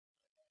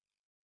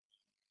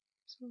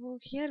So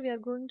here we are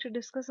going to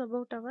discuss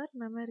about our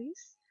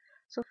memories.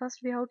 So first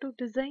we have to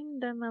design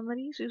the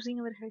memories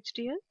using our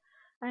HDL,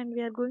 and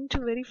we are going to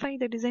verify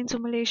the design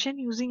simulation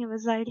using our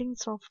Xilinx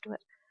software.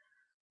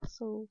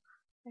 So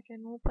I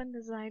can open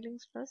the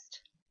Xilinx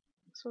first.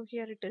 So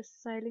here it is,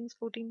 Xilinx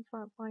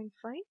 14.5.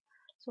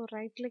 So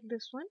right click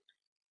this one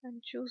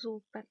and choose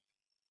open.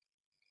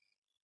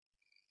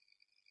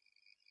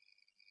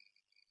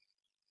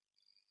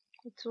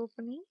 It's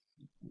opening.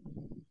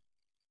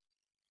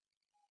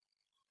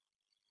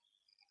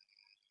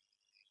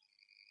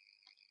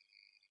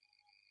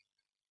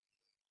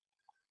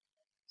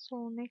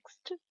 So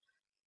next,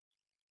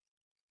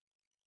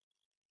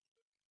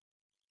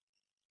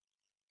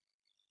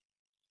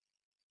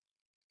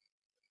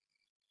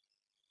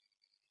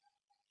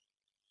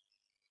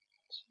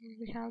 so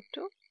we have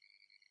to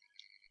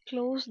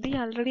close the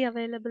already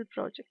available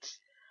projects.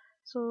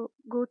 So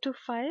go to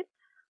File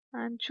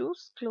and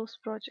choose Close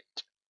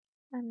Project.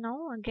 And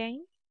now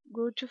again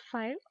go to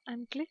File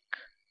and click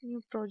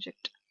New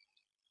Project.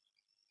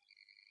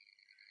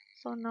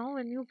 So now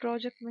a new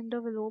project window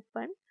will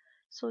open.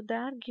 So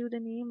there give the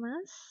name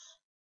as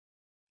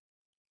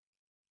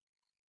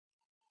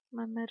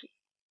memory.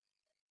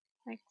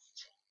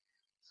 Next.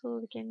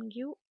 So we can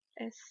give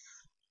S.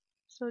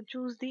 So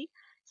choose the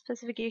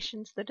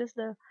specifications, that is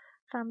the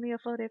family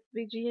of our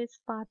FPGA is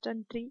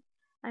Spartan 3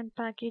 and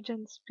package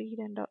and speed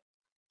and all.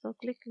 So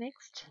click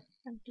next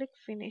and click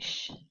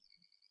finish.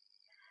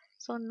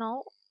 So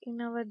now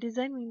in our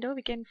design window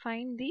we can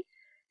find the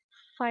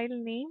file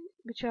name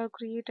which are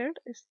created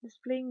is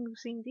displaying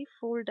using the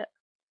folder.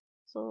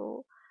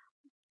 So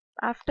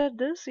after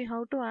this you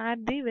have to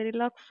add the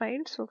Verilog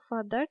file. So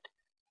for that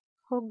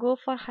go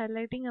for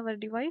highlighting our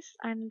device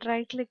and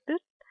right click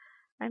it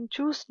and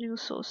choose new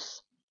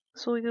source.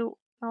 So now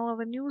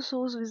our new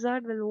source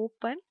wizard will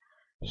open.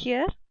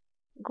 Here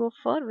go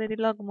for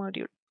Verilog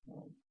module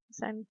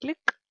and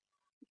click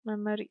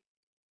memory.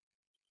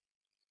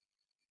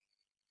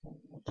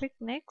 Click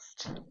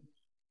next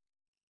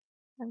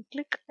and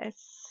click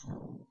S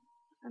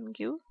and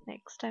give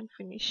next and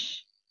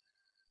finish.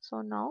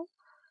 So now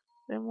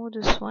remove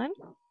this one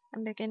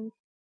and I can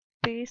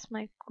paste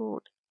my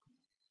code.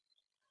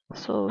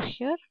 So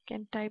here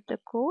can type the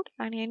code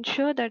and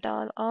ensure that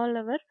all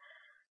our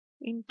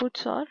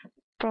inputs are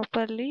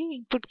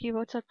input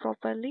keywords are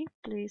properly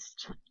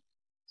placed.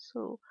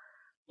 So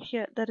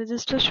here the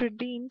register should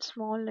be in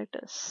small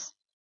letters.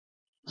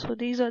 So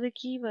these are the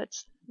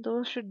keywords,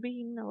 those should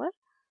be in our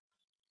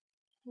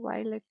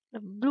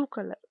blue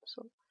color.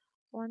 So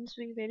once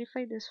we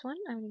verify this one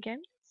and we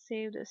can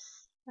save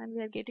this, and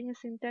we are getting a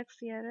syntax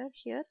error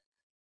here.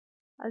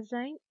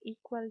 Assign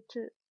equal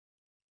to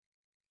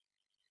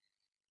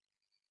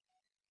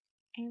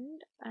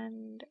end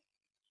and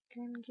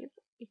can give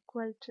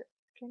equal to,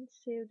 can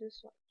save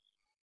this one,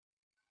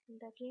 and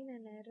again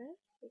an error.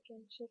 We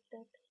can check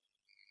that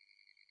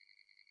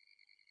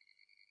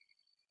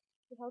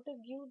we have to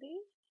give the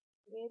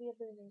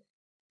variable name.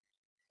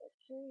 So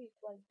q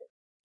equal to,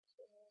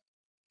 so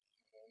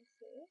again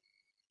say,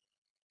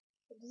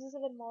 so this is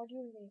our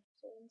module name.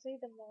 So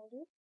inside the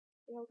module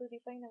we have to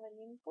define our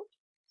input,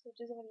 so it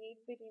is our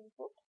 8-bit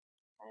input,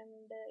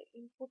 and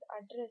input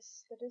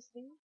address, that is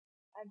the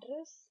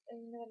address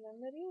in our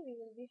memory. We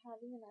will be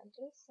having an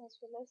address as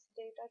well as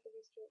data to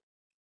be stored.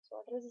 So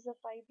address is a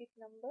 5-bit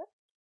number,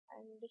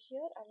 and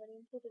here our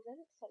input is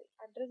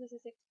address is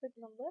a 6-bit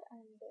number,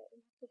 and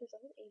input is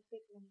our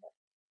 8-bit number.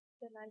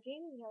 Then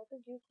again we have to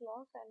give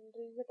clock and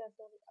reset as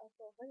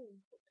our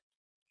input.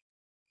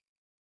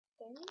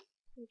 Then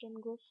we can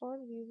go for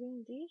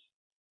viewing the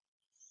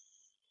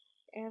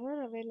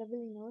error available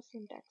in our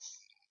syntax.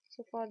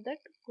 So for that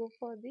go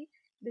for the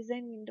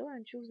design window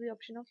and choose the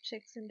option of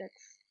check syntax.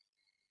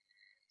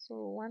 So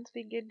once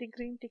we get the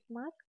green tick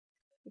mark,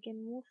 we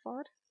can move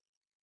for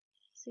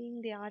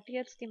seeing the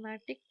RTR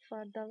schematic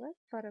for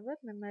our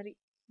memory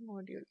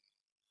module.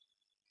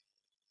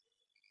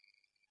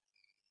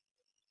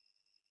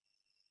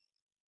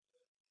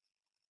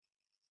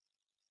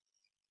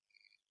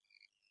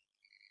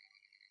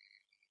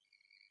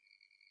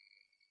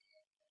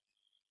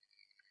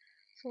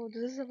 So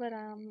this is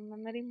our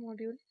memory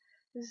module.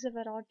 This is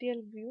our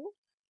RTL view.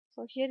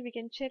 So here we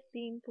can check the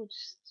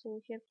inputs.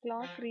 So here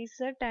clock,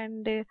 reset,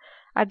 and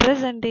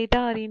address and data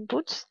are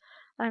inputs.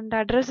 And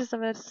address is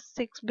our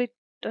 6-bit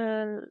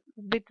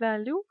bit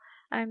value,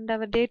 and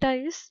our data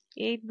is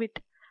 8-bit.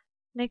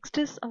 Next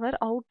is our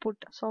output.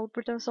 So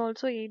output is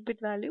also 8-bit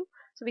value.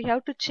 So we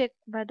have to check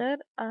whether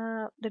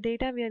the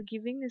data we are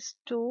giving is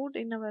stored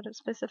in our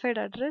specified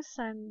address,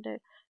 and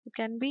it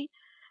can be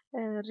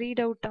read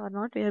out or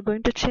not. We are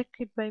going to check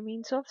it by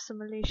means of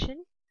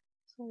simulation.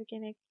 So we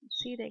can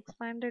see the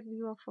expanded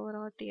view of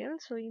our RTL.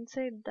 So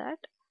inside that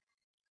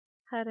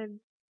had a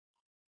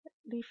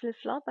D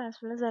flip-flop as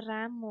well as a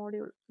RAM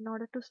module. In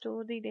order to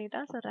store the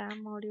data, the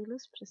RAM module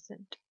is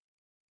present.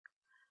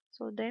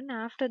 So then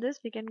after this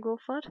we can go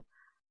for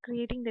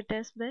creating the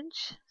test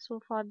bench.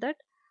 So for that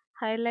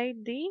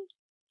highlight the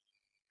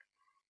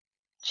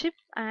chip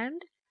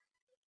and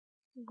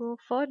Go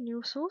for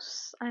new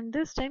source, and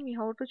this time we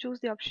have to choose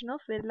the option of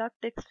Verilog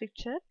text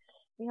picture.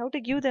 We have to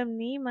give them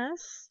name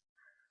as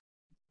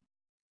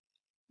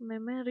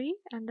memory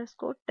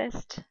underscore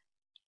test.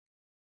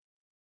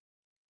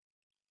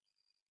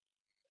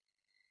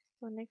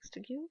 So next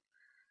give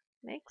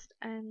next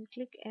and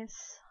click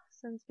S.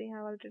 Since we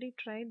have already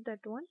tried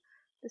that one,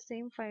 the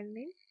same file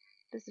name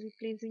is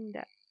replacing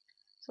that.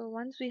 So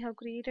once we have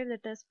created the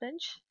test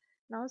bench,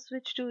 now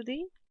switch to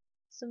the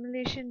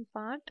simulation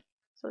part.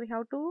 So we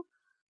have to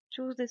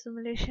choose the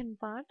simulation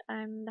part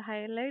and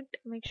highlight,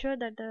 make sure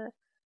that the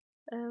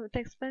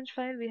text bench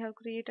file we have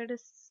created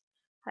is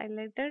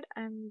highlighted,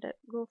 and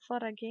go for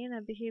again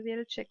a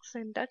behavioral check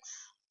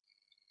syntax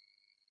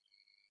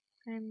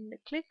and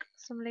click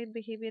simulate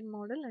behavior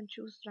model and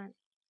choose run.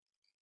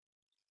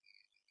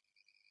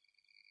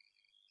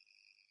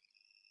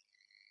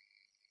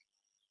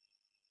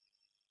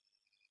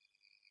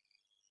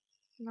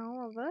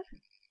 Now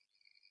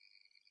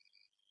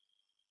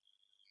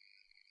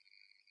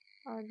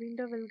our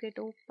window will get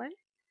open,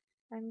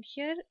 and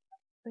here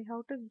we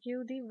have to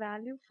give the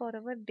value for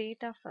our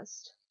data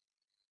first.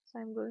 So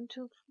I'm going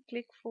to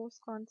click force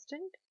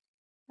constant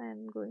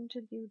and going to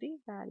give the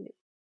value.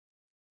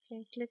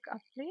 Okay, click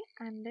apply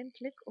and then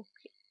click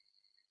OK.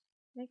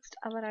 Next,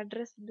 our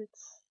address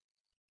bits.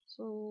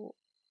 So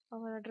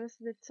our address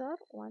bits are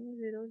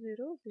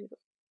 1000.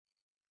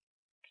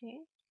 Okay,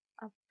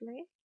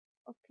 apply.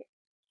 Okay.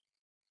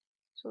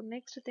 So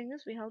next thing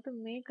is we have to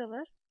make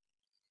our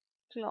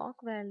clock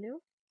value.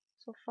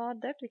 So for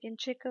that we can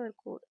check our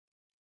code.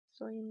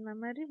 So in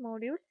memory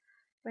module,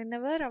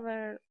 whenever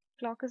our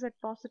clock is at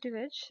positive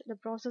edge, the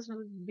process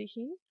will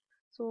begin.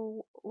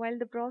 So while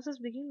the process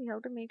begin, we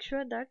have to make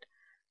sure that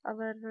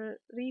our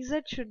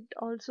reset should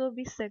also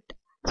be set.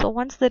 So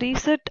once the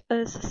reset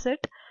is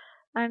set,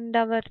 and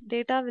our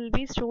data will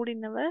be stored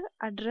in our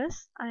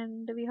address,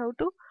 and we have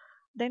to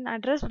then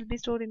address will be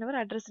stored in our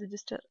address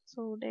register.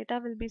 So data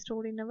will be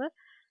stored in our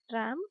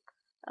RAM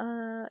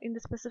in the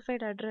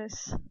specified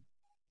address.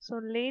 So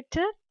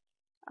later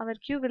our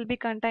queue will be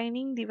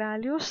containing the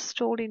values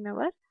stored in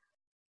our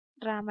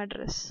RAM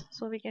address.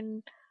 So we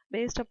can,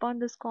 based upon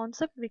this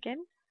concept, we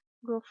can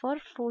go for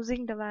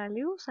forcing the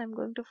value. So I'm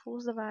going to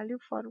force the value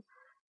for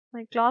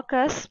my clock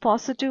as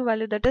positive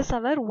value, that is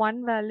our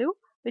 1 value,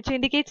 which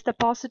indicates the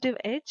positive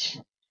edge.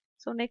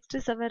 So next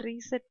is our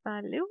reset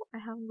value. I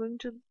am going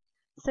to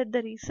set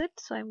the reset,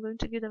 so I'm going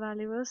to give the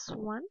value as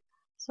 1.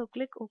 So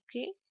click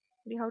OK.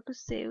 We have to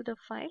save the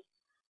file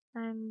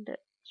and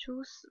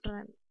choose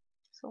run.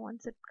 So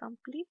once it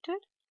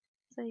completed,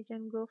 so you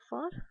can go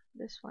for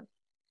this one.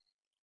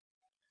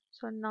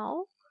 So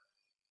now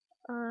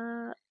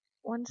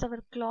once our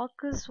clock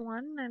is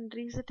 1 and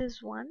reset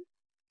is 1,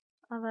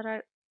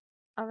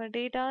 our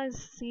data is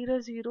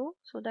 00,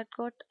 so that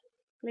got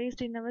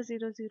placed in our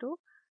 00.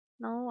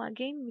 Now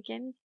again we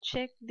can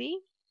change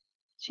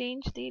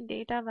the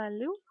data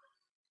value.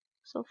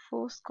 So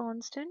force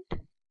constant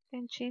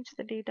and change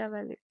the data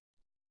value.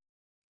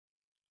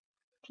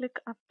 Click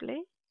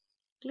apply,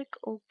 click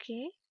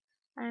OK,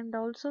 and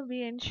also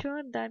we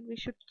ensure that we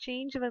should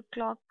change our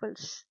clock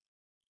pulse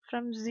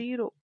from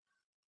 0.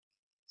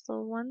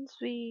 So once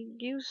we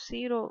give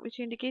 0, which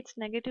indicates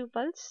negative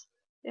pulse,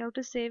 we have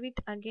to save it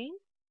again.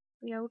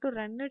 We have to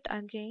run it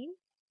again.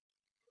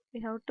 We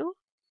have to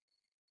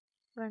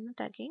run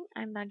it again,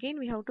 and again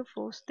we have to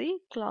force the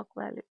clock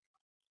value.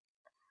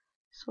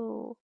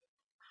 So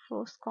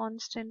force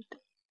constant,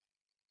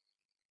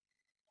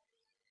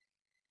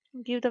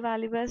 give the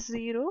value as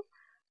 0,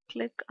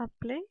 click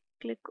apply,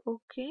 click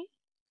OK,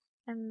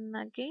 and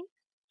again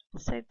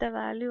set the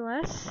value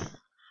as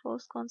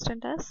force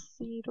constant as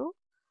 0.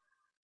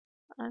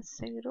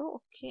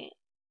 Okay,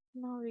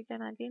 now we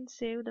can again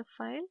save the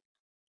file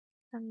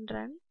and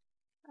run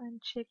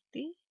and check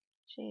the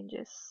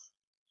changes.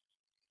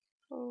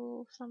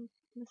 So some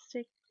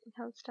mistake, we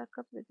have stuck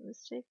up with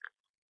mistake.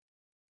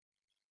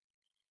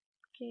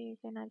 Okay, you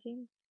can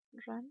again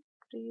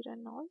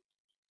rerun all.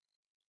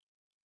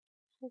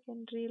 I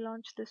can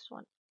relaunch this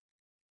one.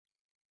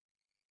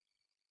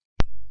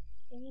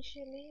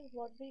 Initially,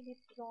 what we did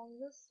wrong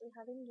is we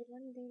hadn't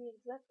given the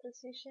exact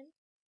precision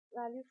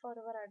value for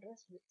our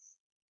address bits.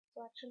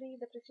 So actually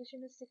the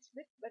precision is 6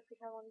 bit, but we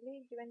have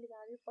only given the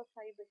value for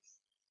 5 bits.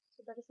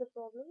 So that is the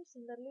problem.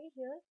 Similarly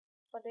here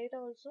for data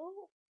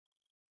also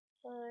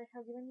I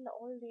have given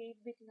all the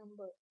 8-bit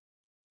number.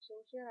 So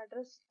here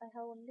address I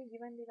have only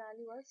given the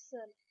value as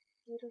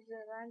 0 is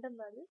a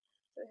random value.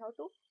 So we have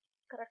to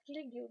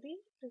correctly give the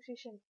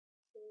precision.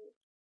 So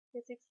the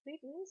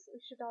 6-bit means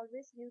we should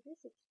always give the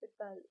 6-bit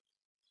value.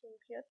 So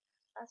here,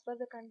 as per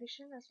the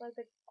condition, as per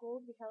the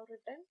code we have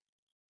written,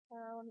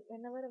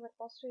 whenever our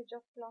positive edge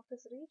of clock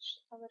is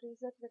reached, our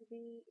reset will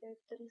be, if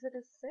the reset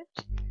is set,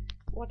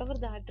 whatever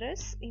the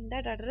address, in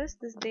that address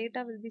this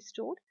data will be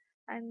stored,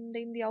 and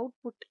in the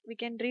output we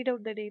can read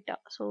out the data.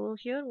 So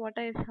here what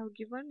I have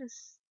given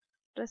is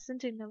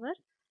present in our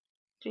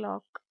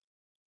clock,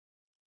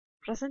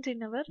 present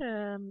in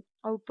our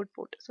output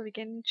port. So we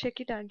can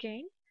check it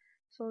again.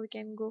 So we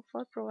can go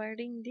for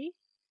providing the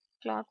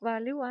clock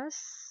value as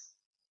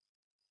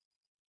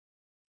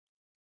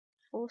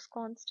force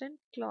constant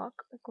clock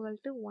equal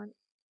to 1.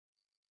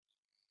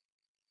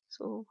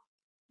 So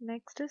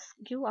next is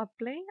give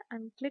apply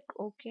and click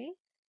OK.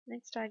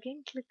 Next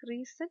again click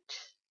reset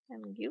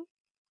and give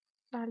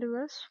value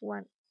as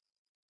 1.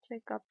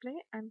 Click apply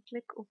and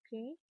click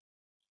OK.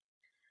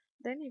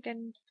 Then you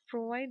can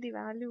provide the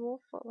value of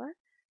our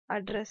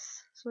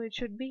address. So it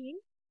should be in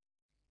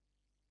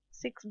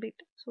 6-bit.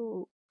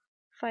 So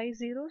 5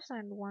 zeros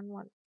and 1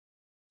 1.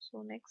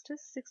 So next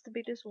is 6th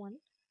bit is 1.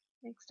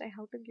 Next I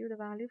have to give the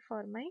value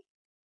for my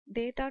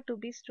data to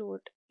be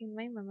stored in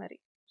my memory.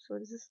 So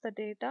this is the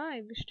data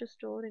I wish to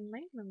store in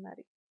my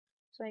memory.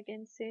 So I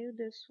can save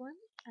this one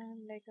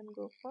and I can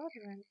go for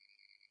run.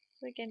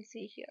 So you can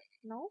see here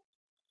now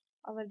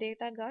our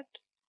data got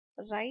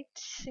right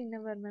in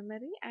our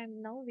memory,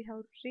 and now we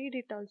have to read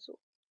it also.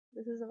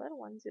 This is our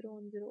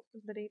 1010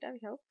 is the data we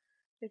have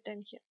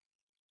written here.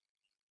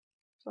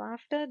 So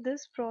after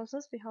this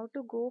process we have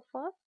to go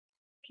for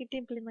kit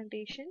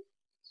implementation.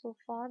 So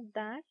for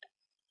that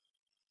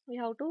we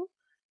have to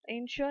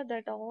ensure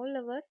that all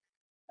our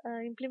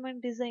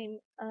implement design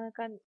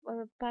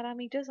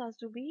parameters has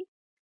to be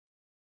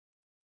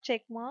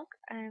check mark,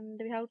 and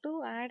we have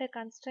to add a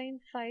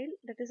constraint file,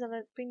 that is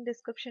our pin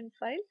description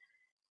file.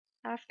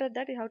 After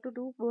that we have to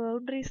do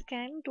boundary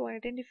scan to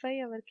identify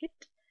our kit,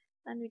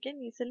 and we can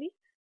easily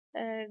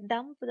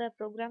dump the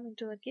program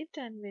into a kit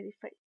and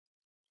verify.